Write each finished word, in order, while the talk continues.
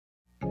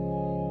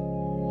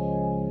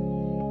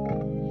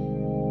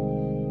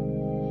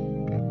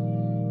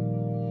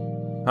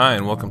Hi,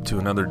 and welcome to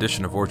another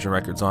edition of Origin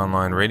Records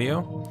Online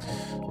Radio.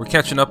 We're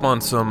catching up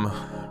on some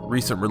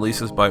recent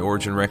releases by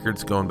Origin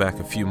Records going back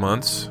a few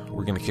months.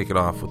 We're going to kick it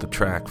off with a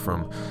track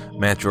from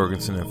Matt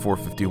Jorgensen and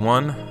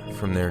 451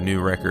 from their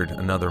new record,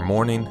 Another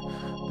Morning.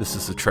 This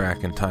is the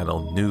track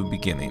entitled New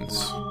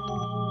Beginnings.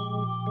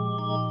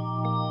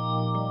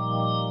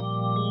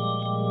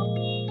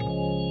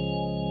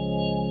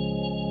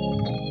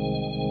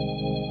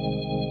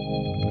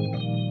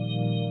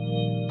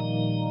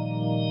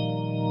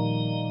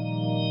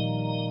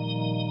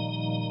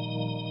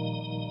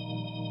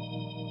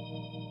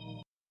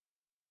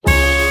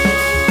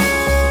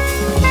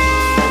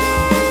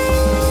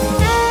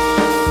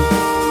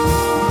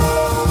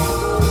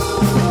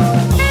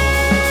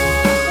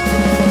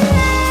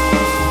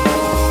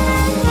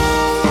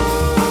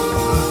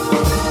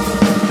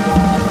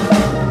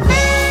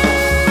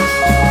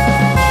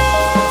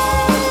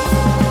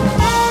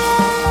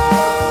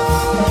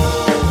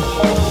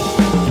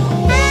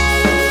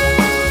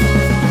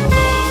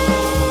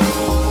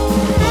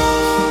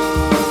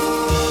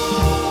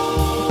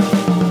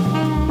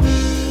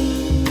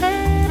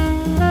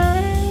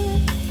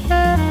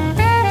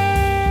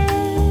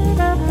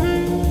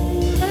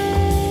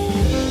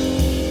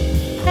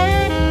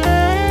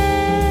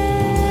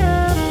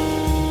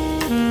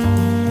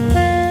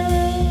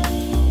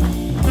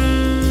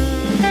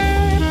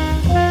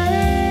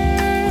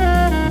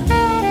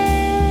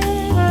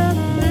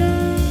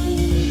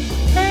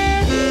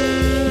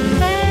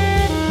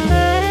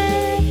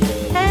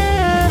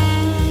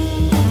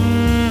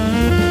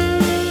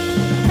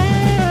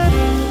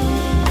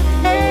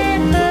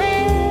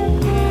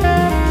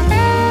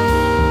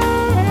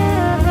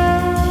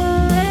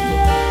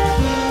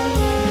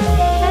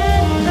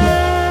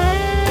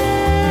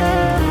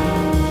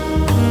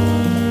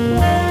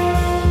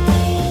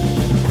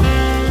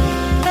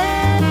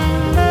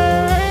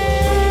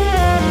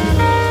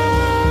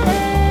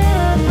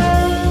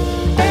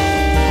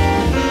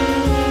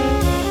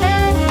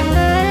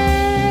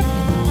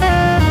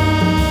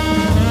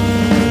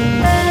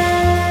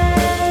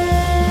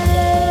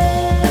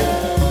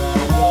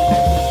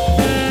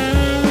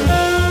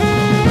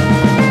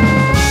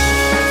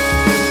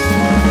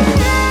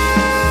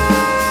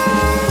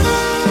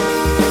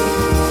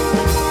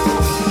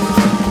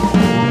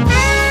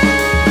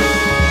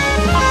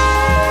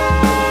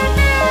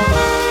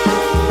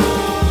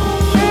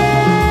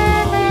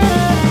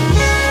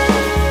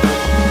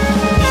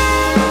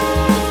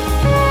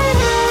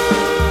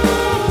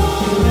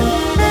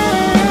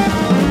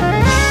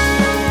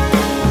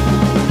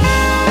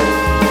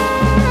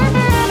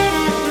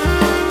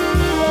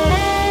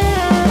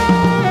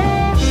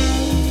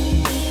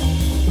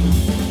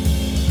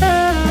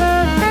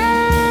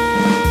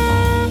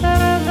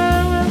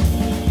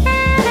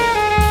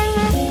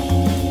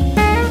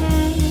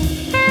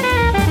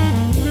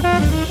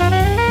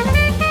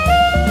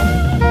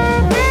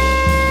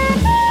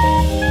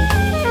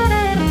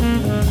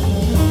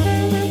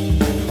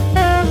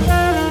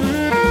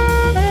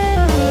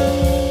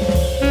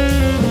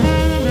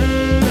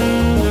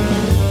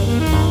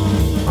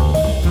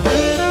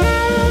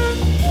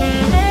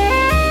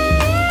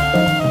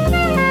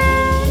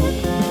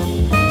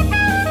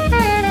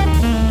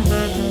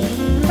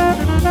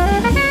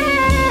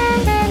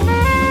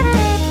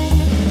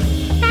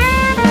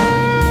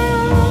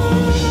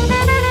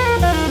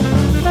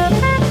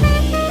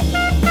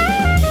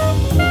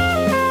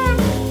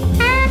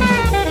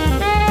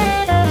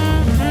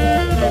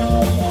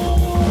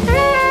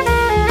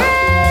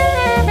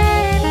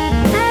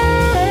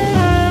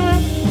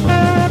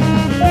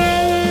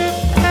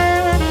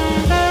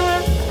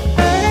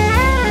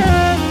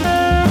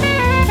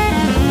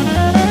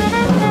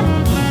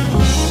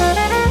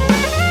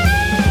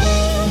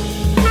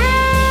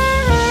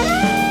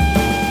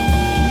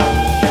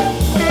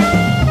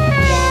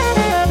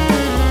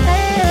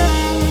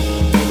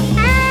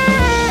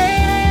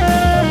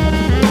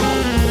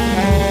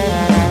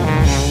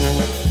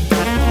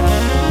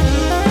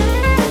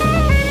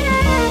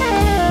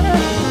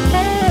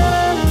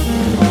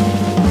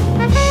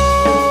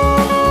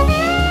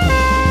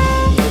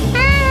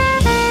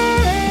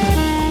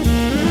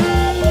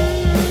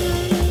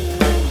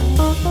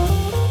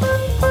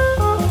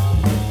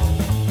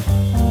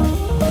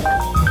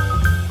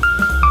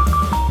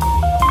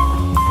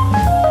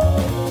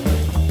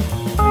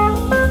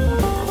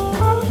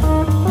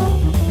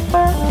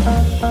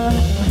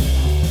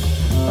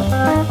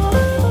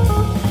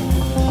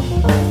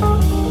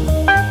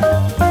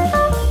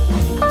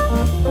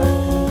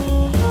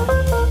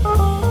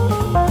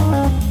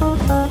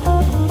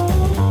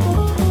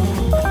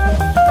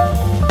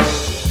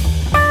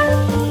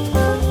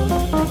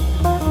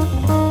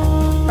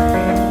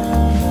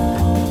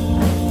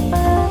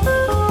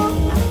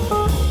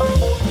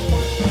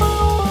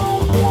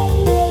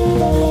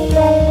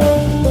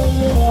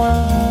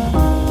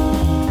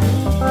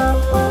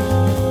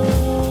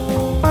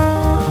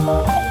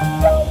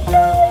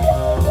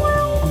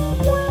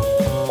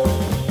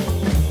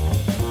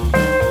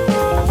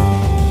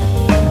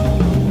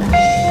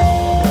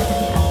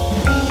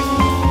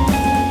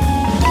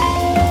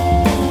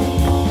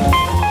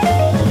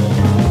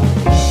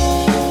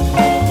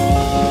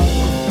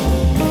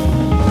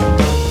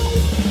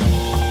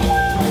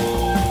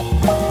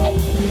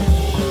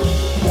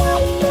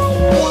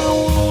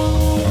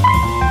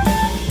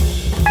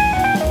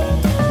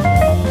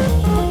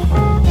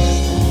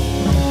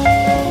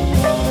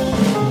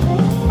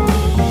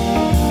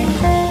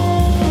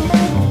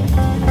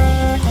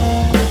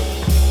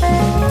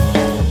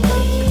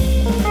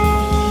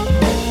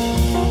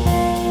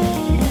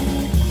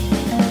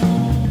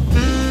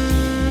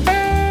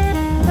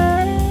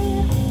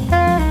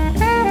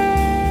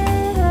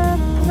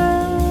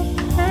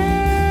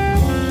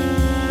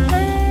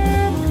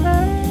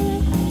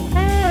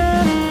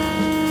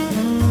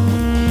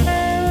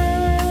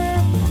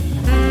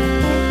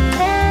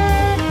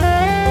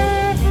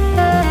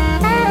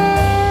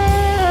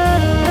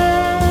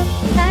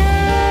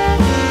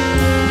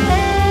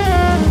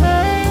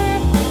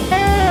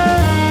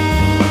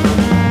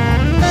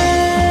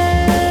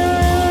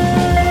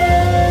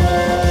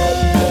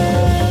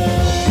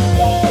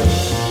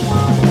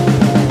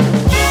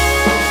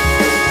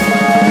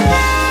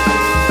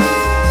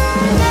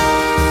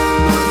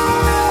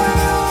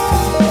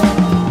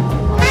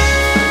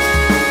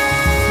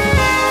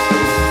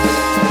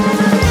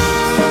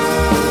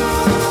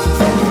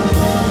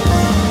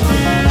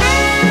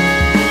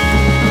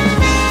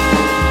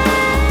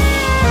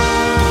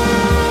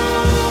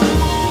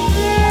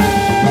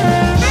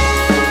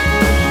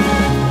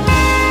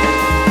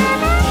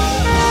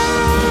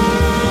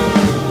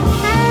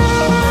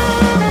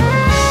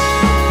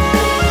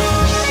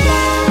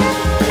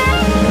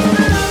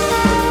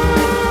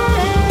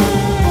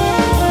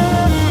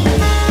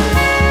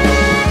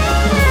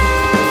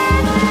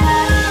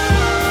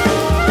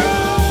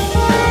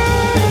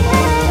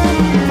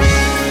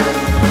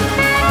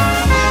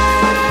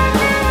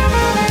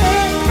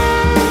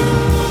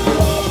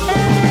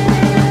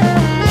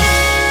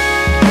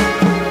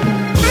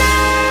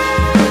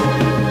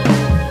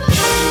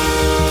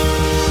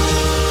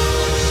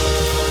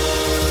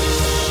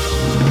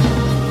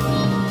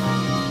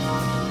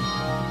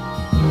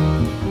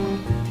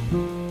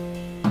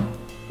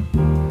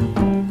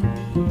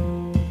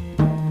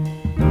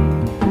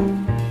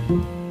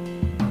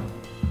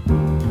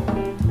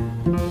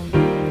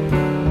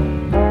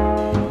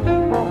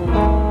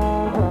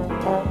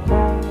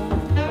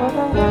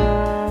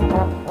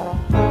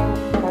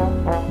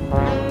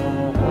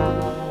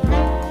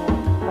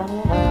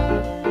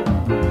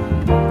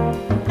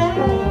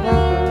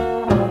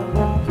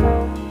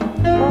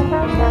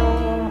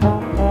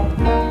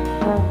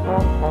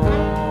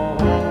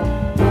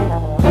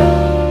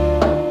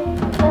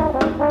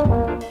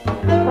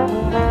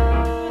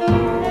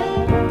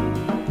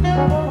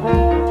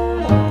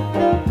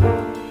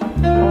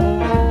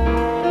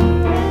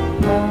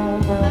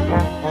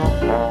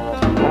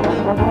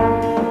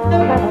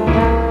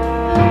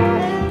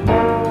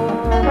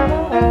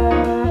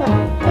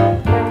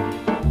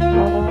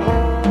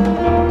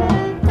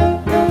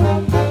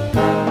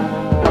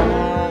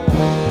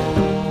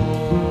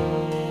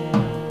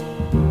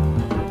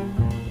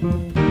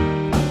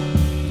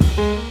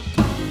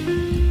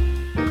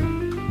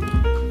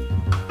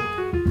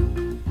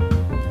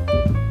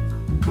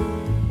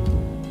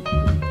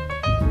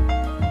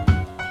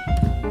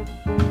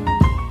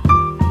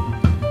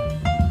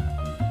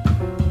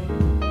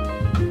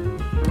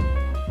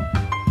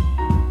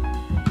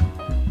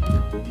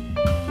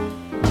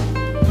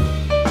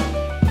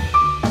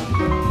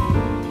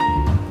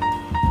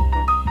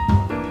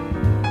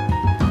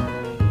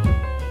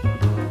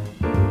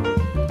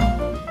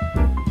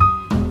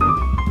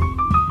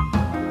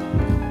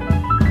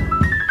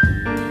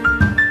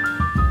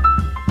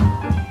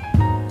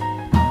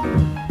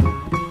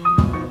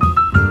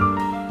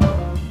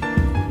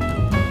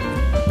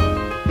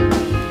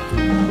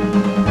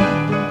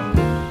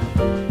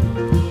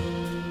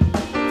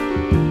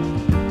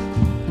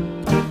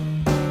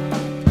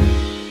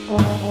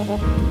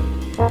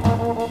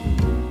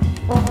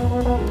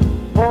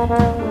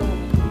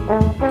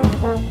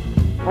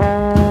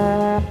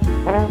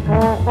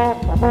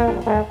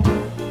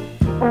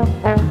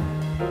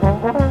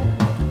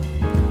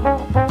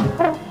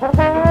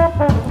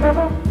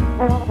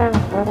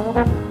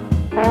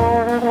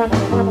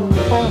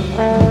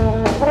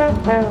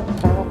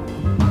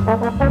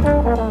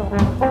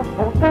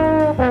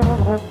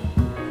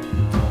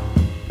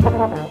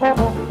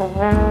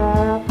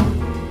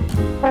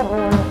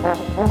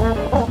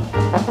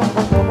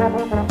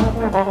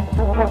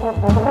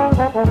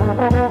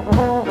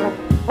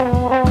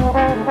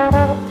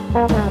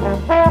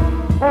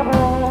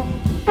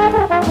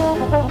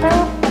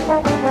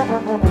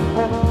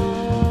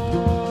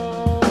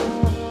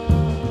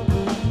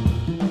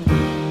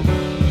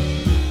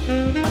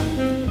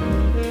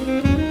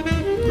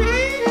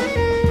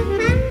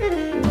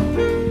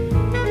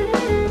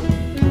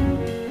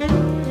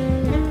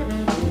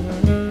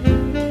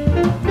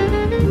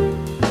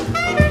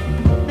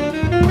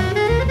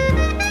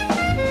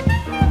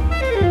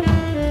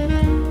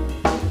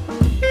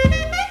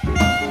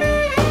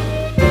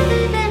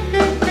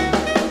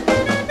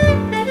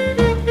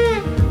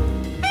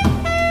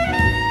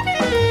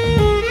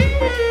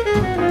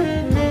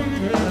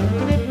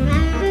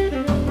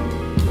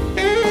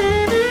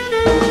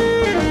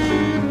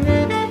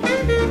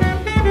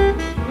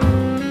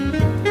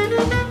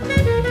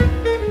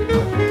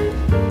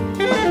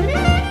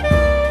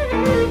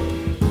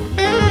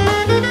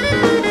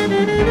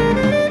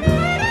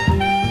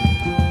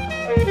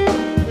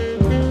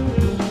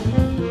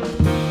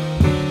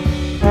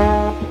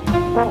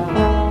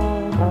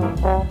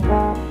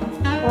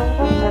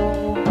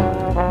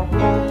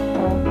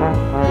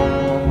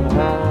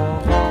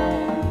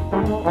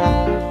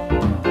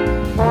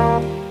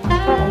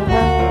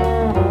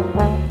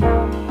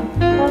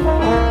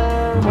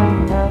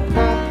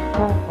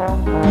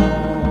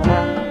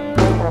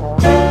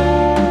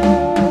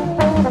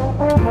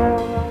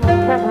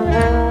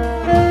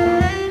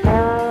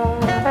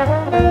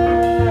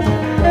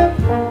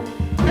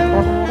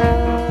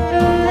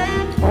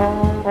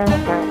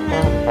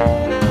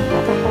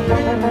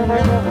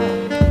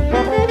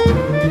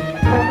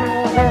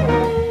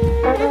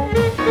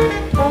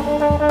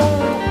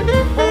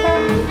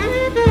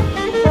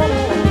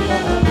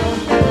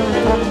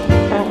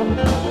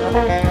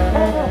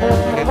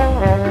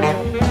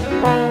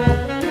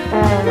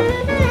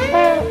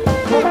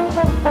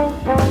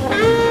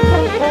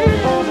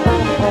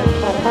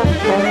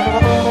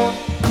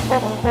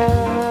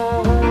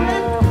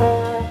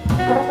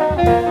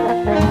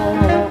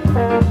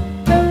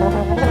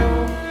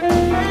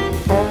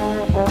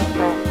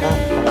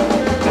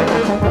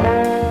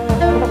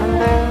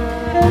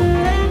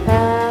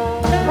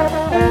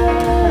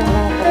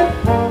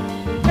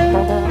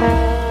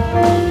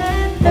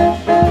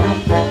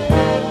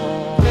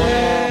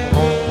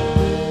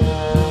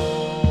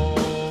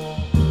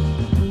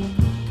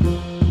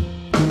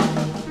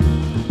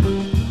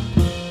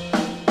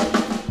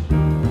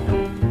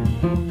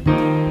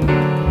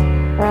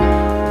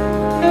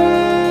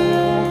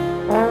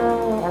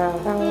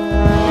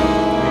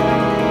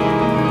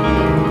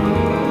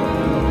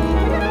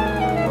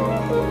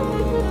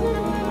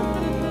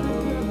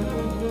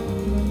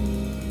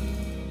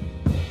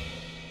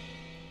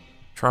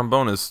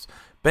 Trombonist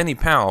Benny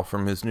Powell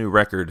from his new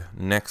record,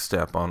 Next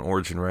Step, on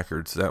Origin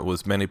Records. That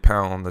was Benny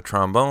Powell on the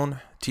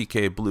trombone,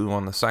 TK Blue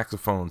on the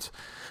saxophones,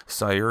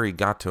 Sayuri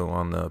Gato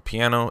on the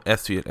piano,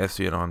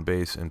 Esviet on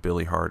bass, and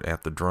Billy Hart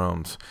at the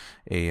drums.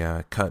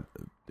 A cut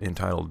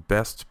entitled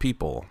Best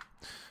People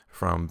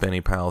from Benny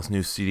Powell's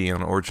new CD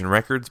on Origin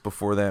Records.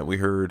 Before that, we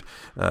heard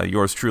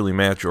yours truly,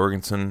 Matt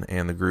Jorgensen,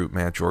 and the group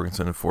Matt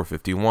Jorgensen and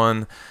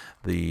 451.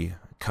 The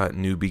cut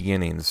New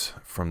Beginnings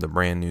from the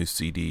brand new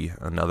CD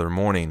Another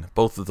Morning.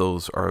 Both of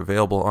those are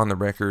available on the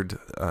record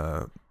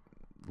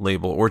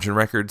label Origin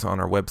Records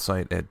on our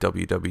website at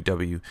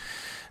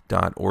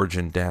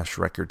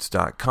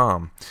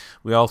www.origin-records.com.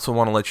 We also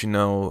want to let you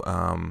know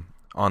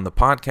on the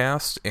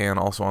podcast and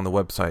also on the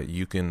website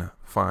you can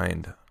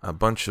find a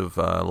bunch of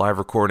live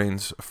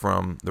recordings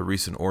from the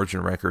recent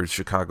Origin Records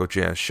Chicago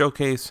Jazz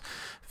Showcase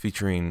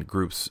featuring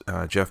groups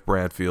Jeff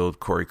Bradfield,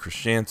 Corey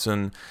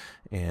Christiansen,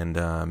 and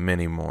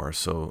many more.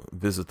 So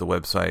visit the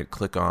website,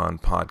 click on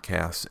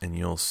podcasts, and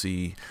you'll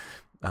see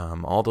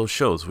all those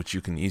shows, which you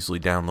can easily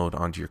download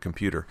onto your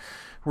computer.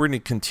 We're going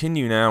to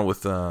continue now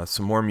with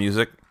some more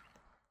music.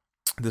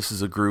 This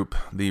is a group,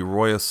 the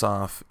Roy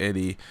Asaf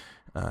Eddie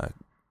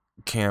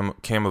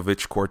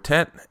Kamovich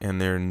Quartet,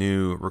 and their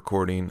new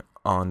recording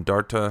On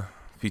Darta,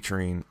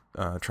 featuring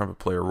trumpet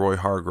player Roy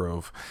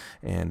Hargrove.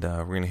 And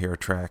we're going to hear a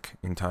track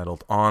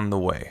entitled On the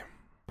Way.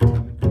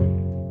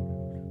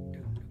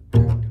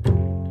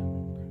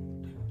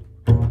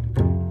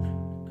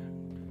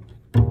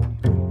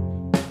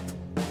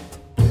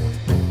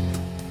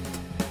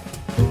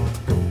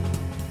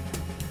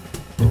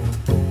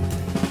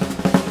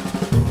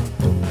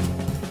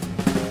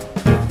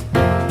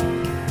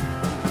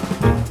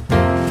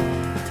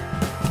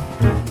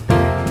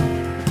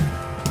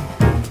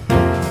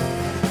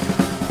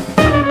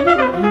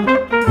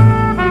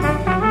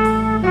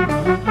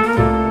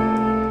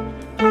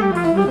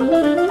 Thank you.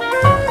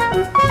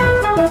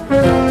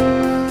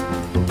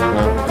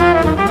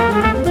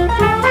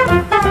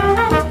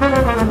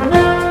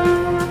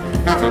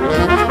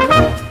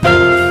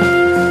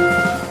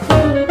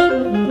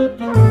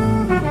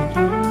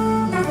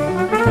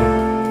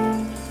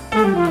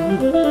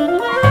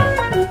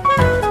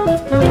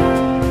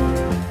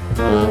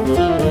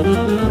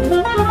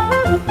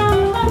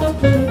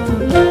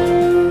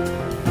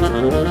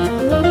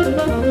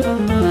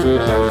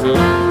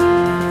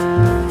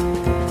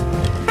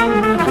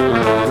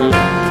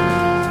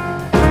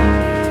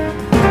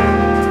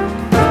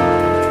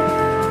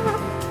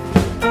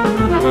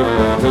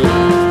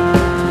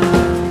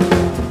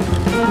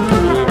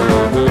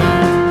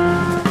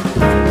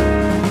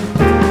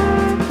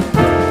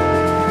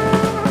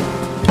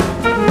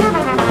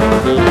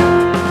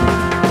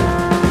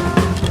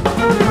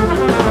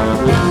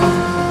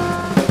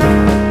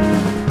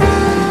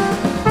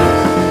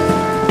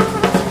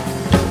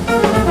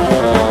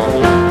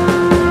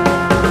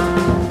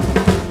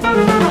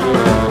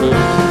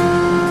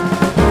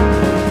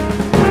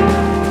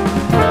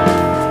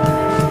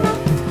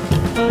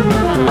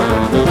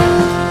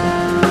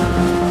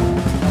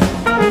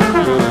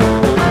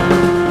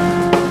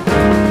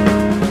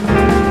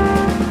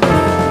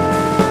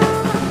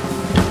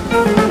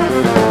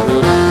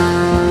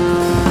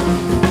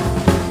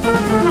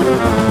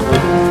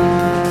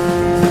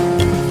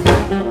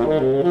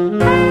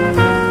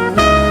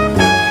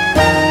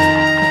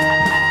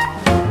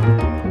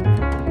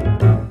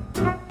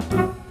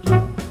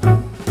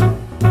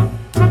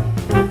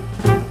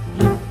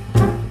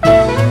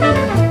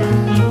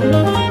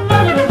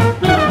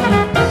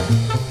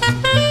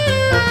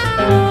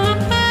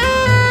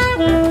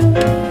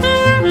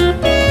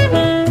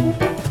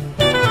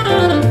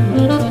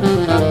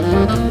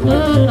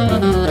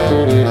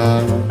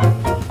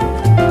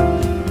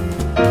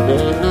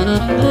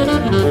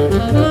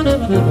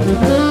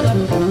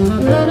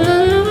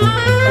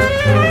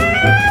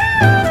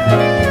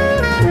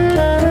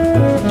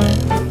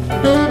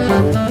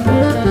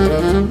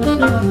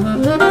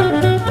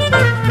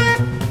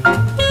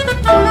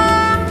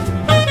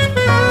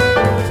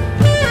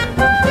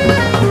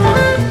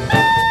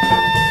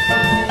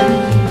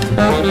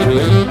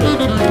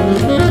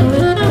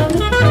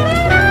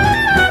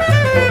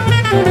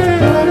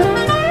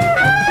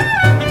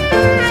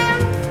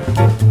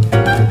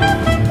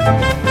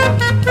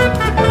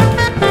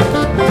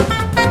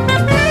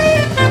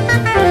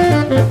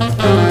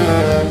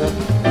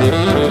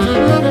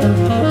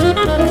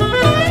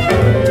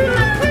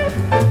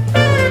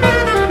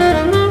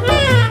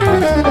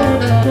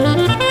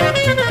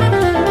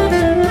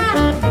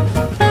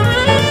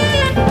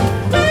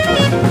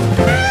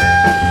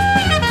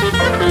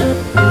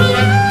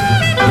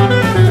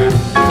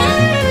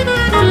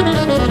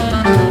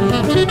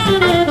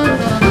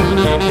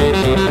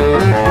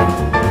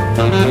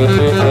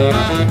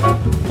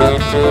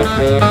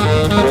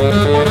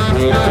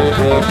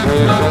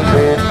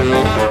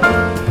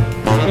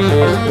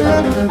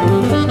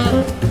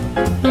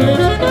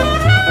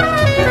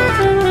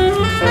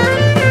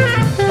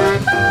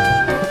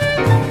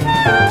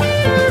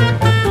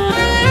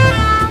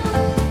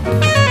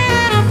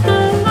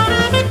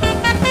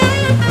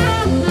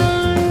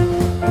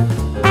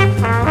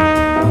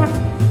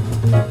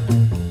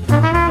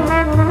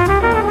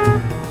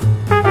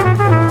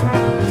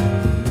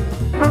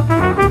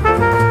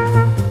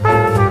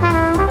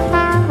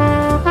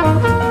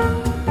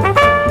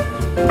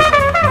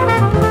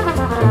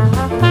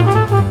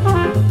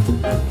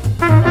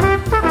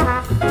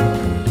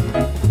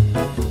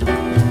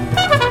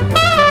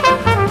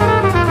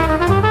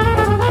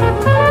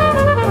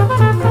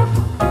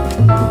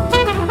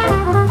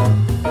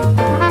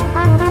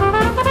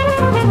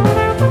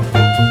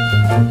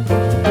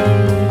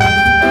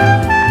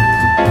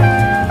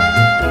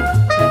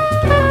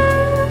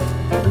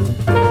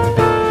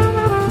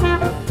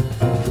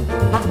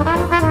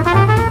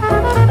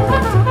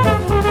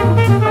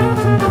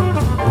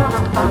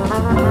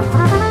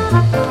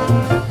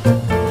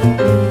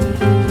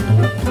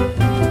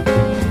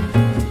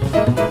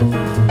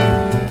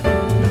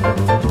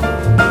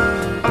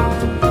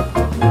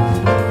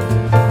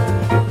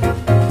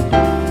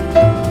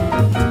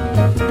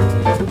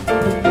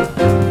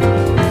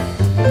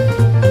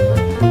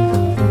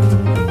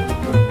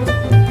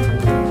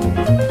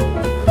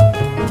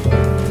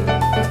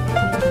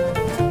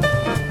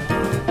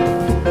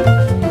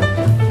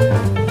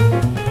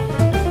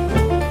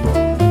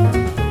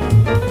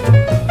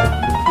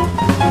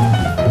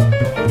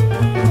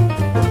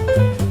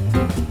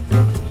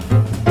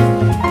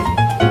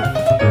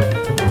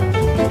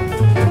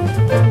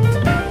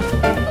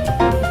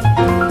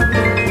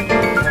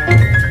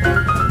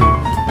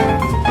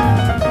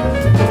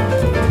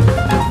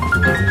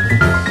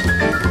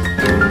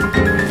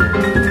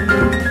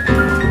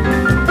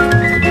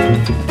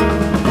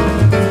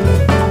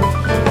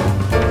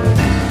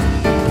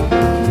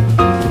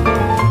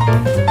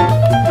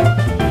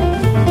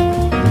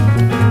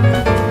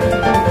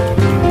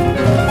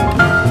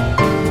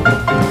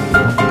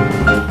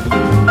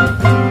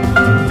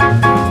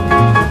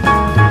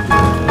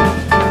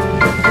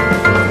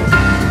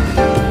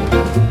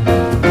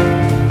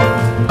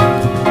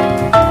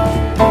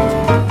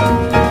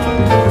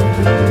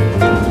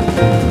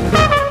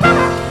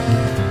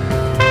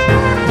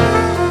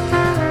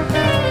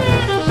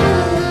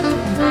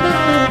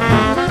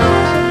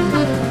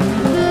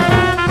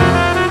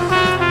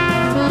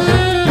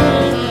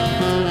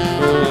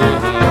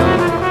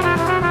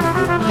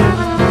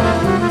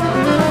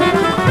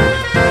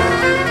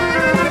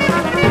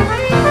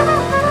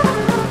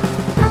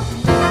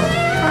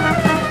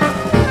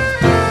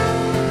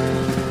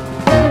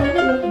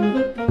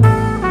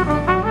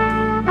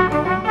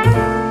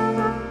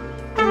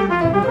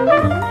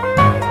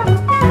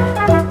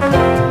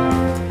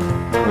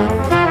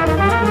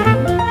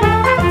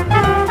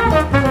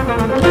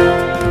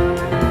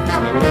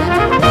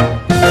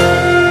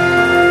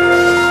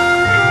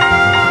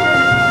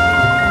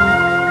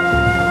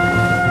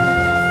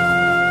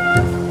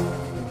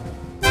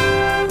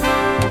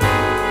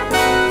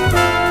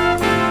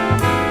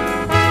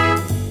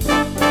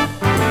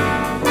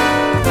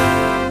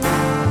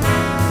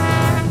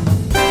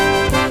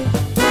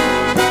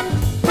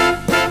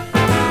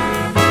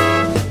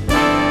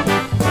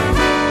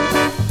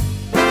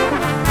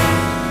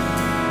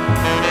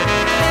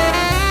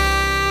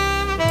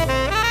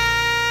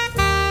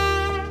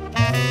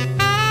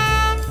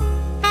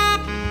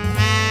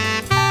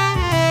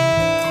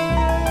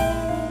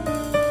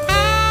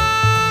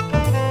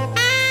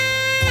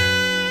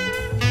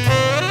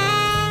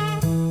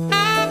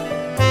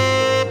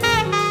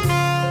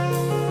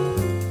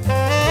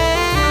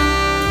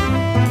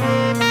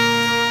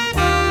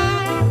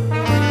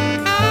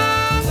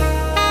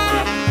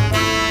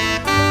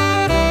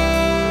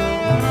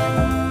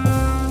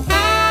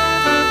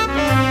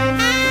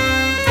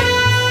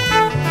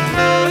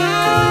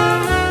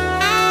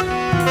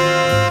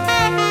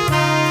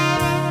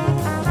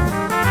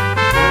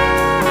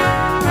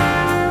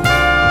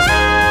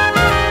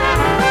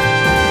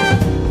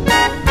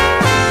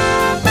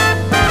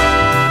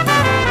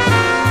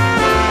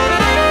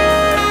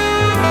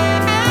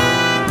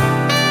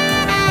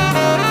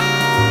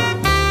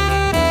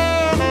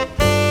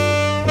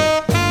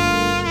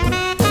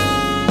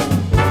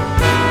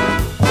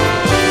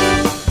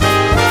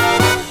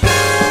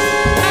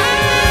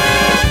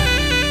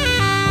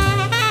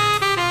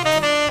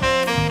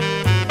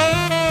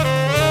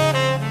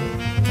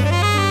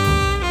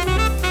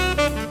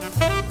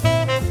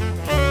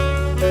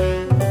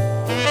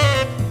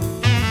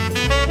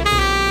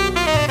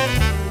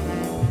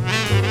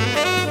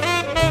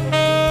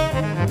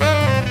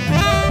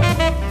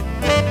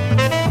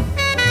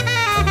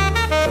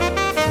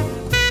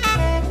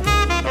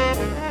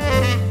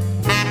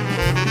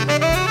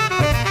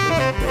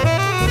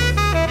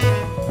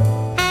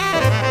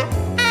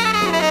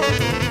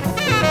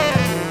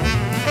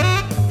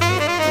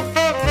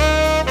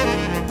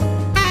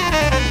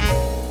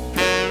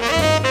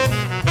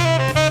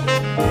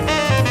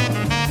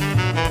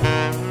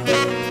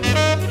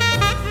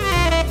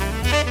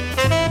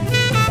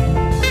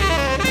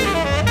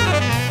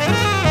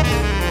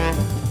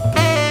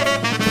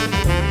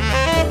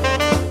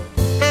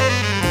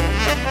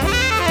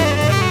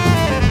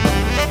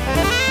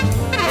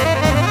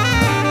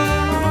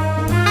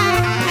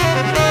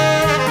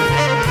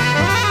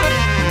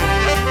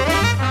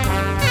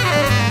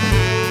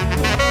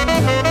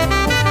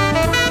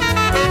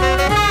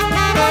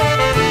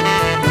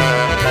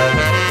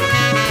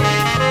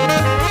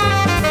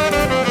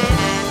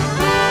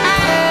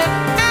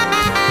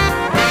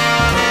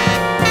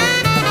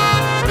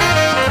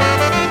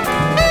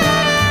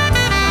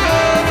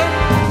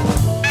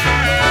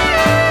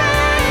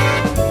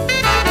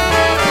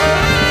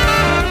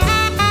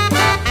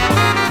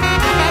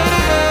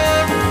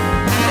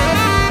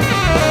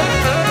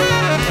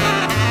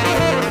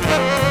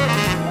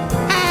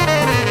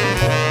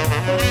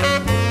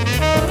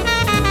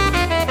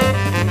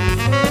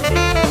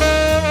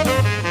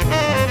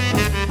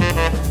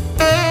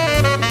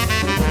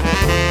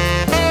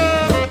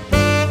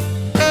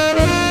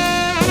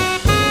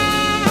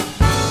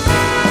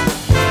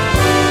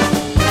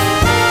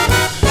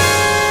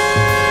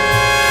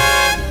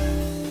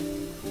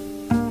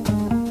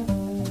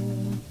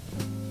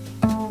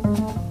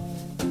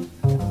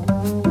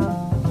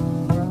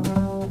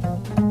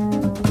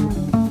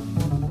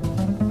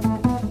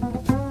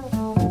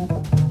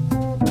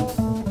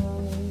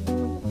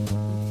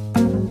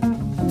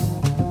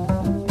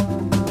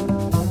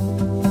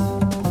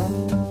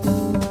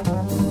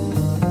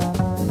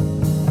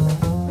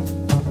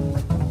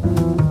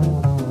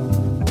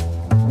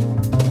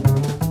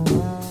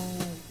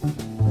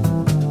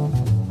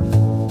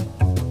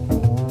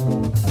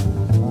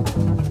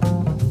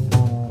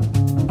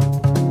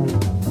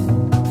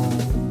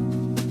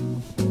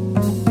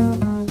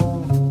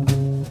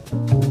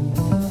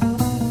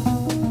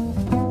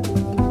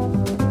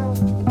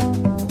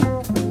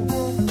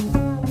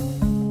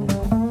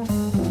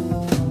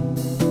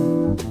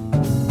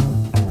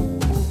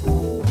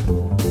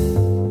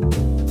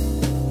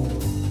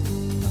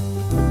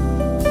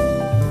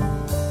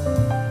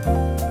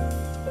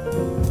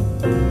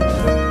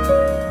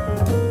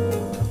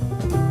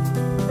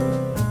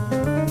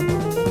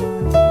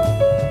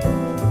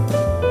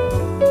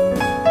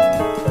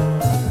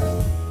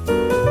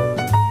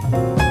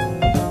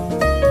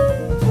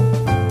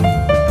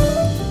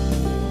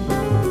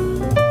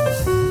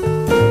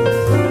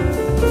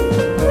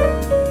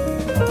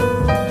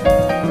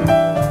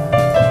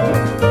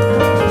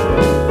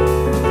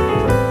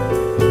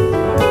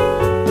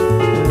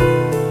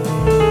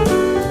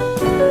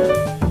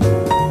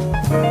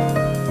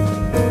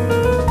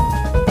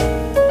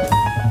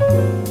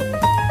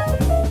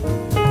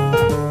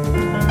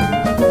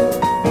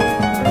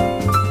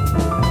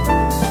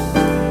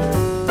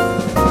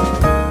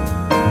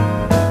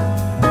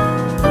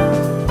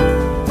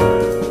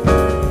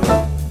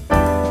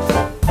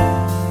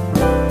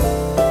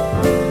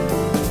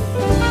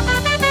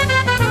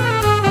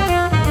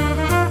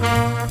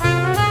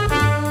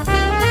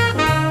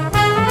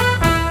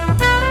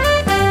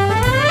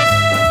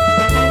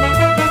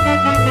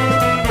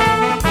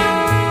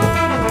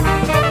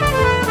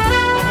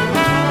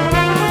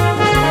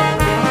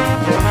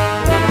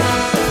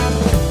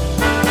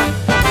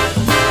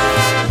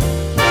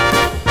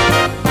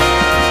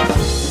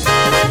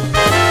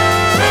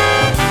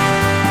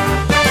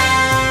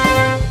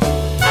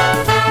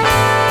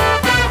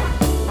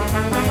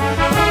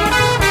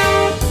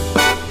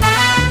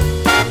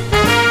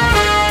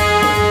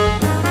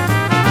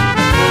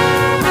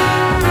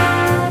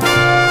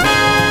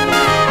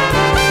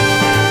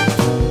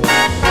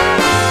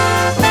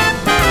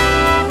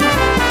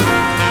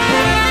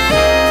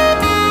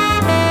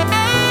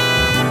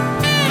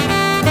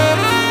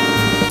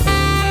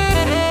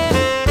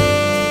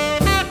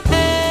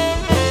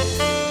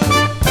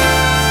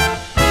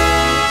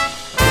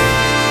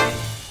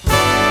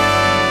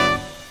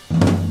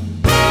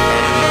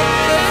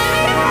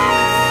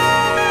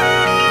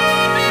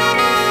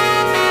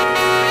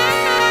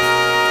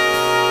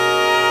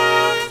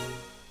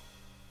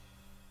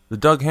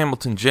 Doug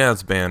Hamilton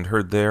Jazz Band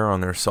heard there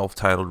on their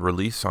self-titled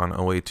release on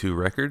OA2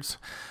 Records.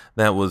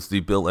 That was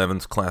the Bill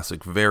Evans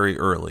classic Very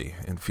Early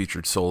and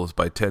featured solos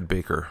by Ted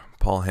Baker,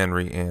 Paul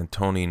Henry, and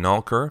Tony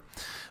Nalker.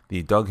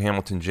 The Doug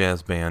Hamilton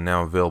Jazz Band,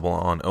 now available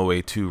on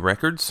OA2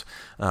 Records.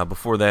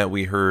 Before that,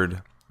 we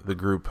heard the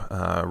group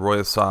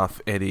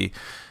Royasov Eddie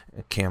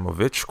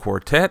Kamovich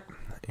Quartet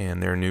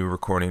and their new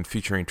recording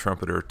featuring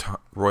trumpeter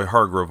Roy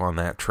Hargrove on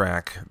that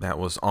track. That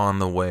was On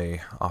the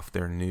Way off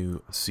their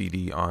new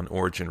CD on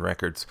Origin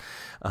Records.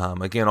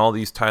 Again, all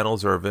these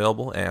titles are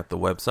available at the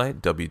website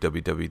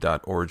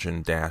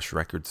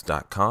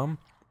www.origin-records.com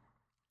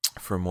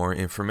for more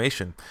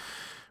information.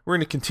 We're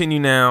going to continue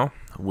now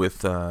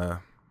with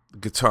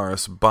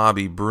guitarist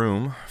Bobby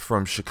Broom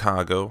from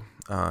Chicago.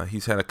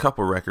 He's had a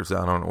couple records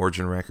out on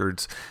Origin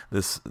Records.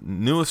 This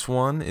newest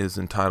one is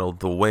entitled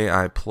The Way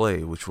I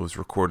Play, which was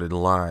recorded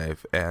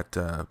live at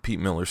Pete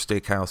Miller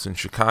Steakhouse in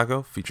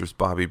Chicago. Features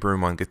Bobby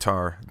Broom on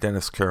guitar,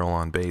 Dennis Carroll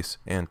on bass,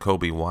 and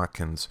Kobe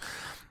Watkins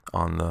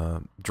on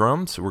the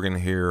drums. We're going to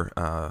hear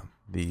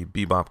the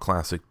bebop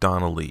classic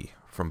Donna Lee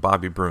from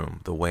Bobby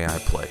Broom, The Way I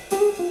Play.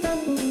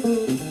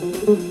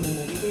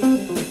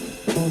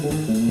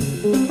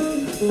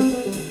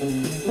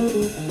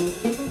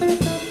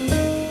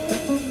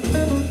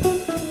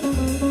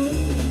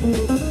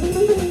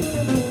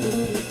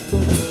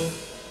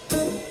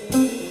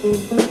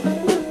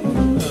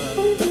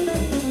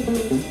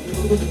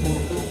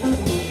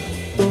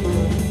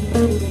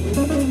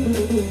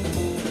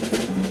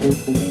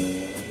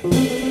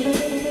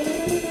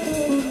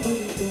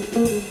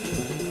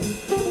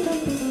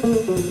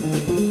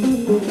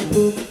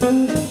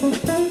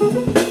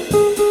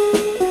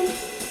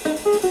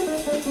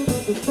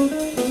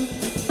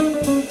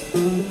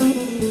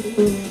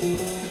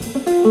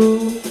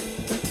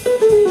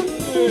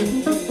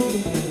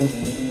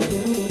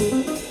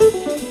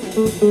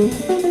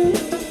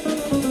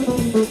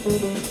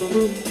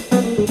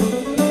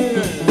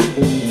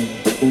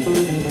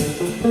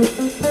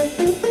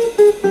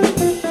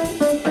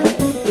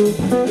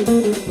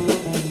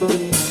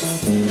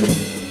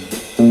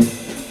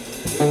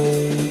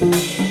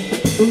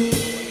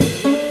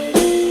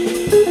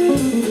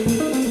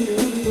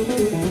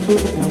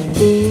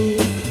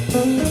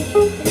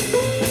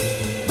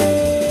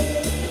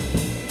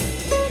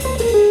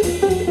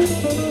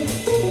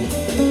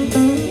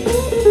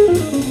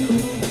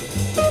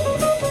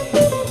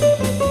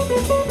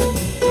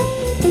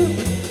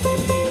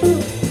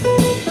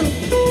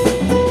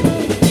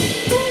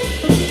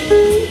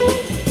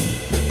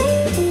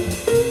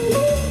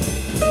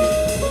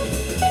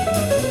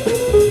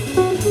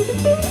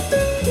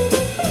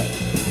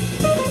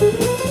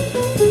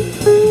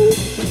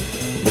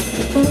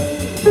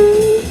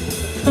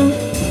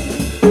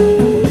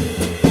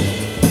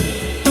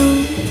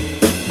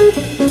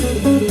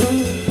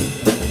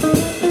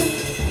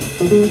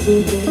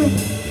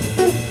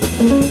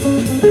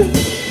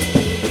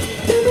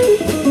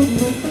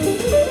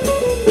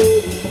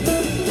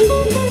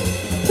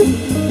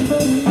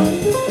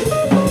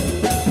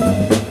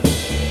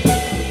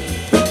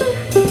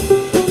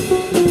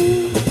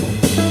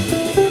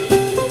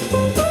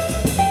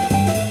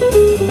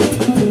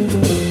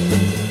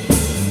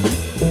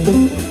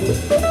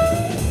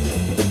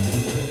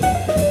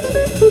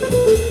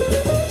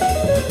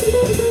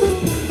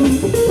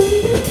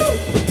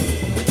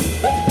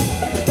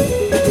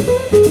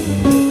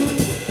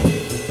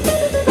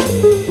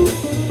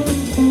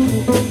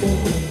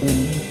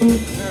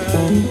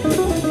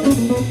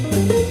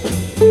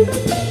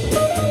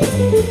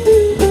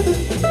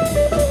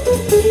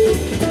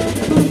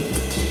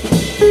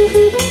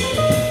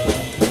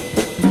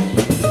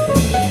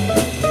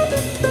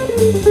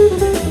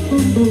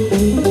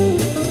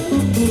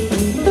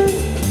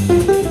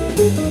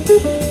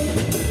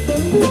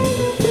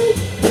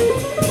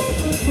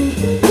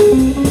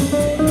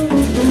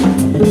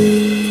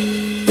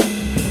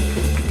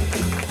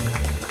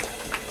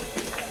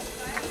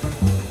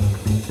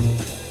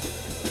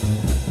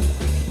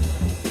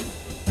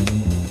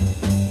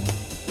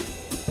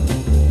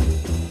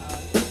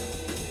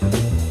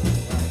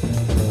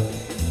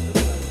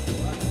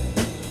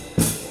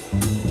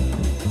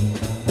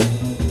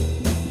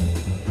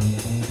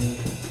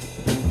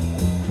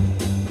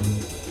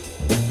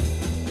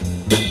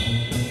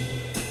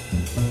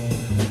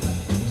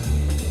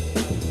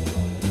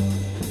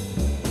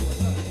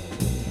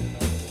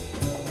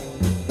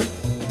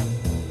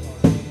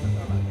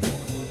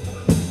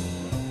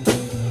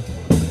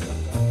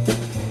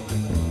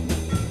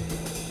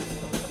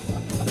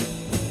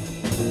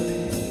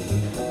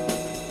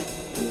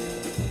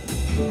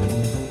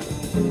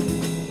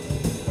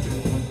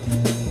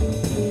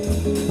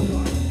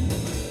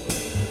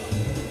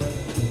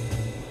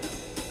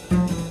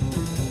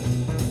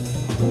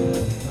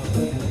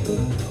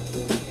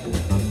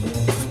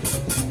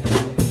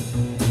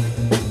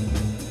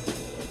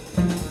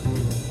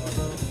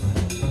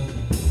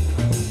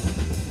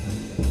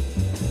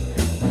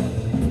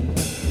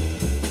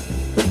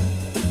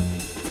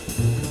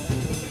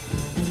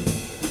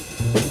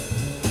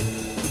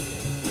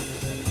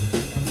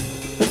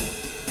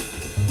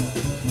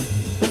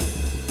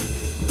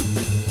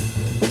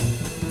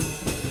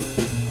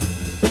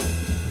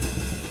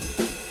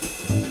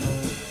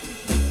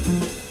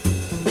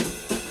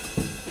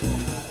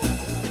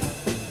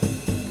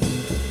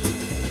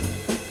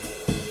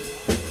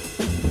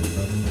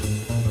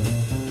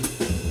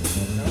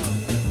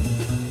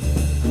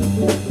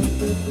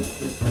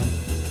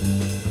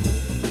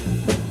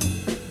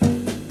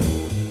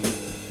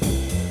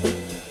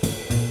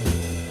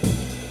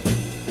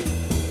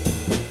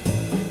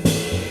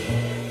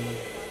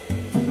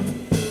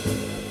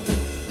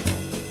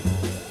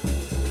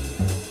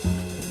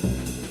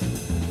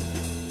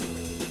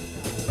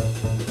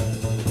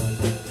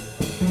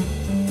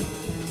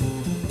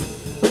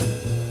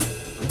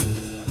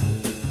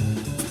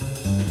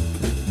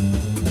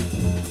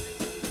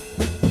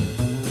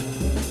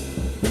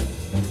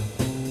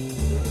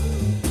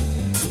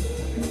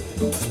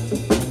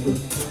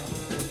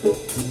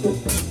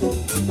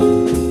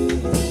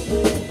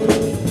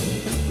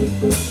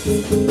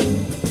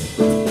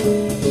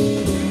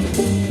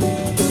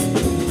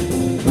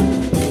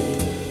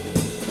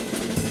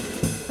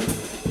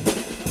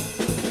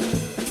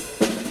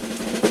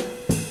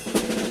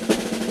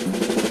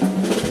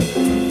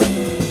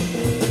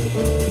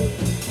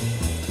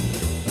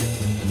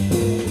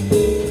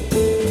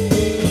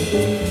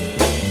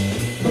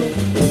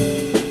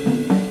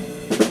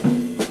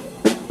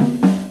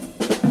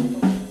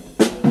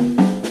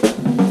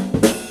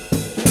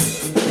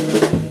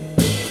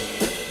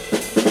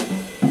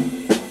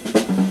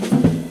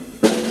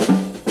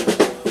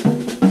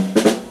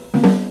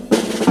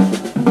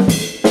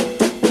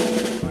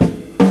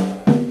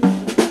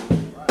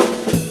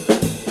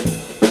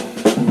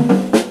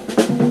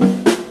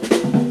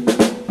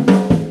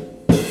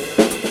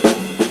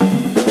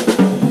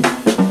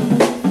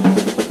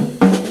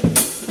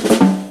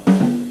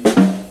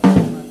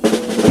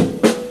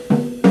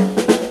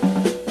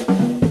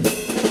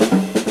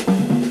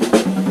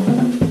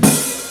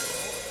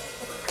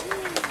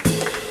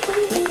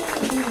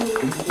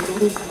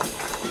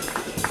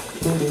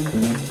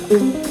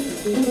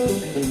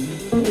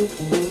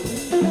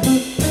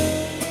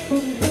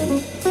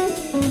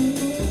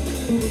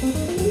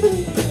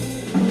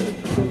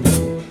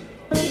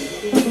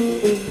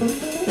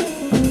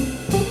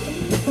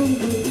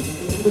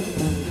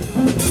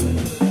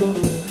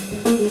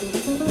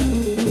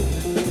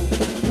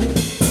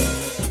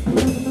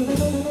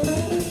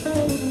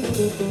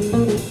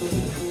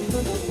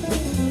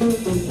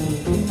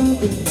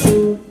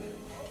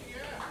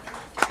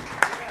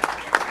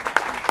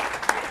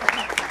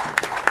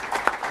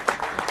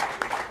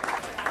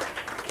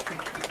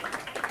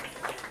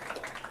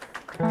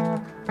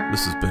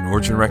 This has been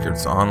Origin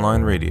Records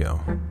Online Radio.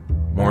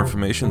 More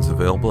information is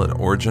available at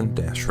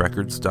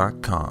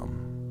origin-records.com.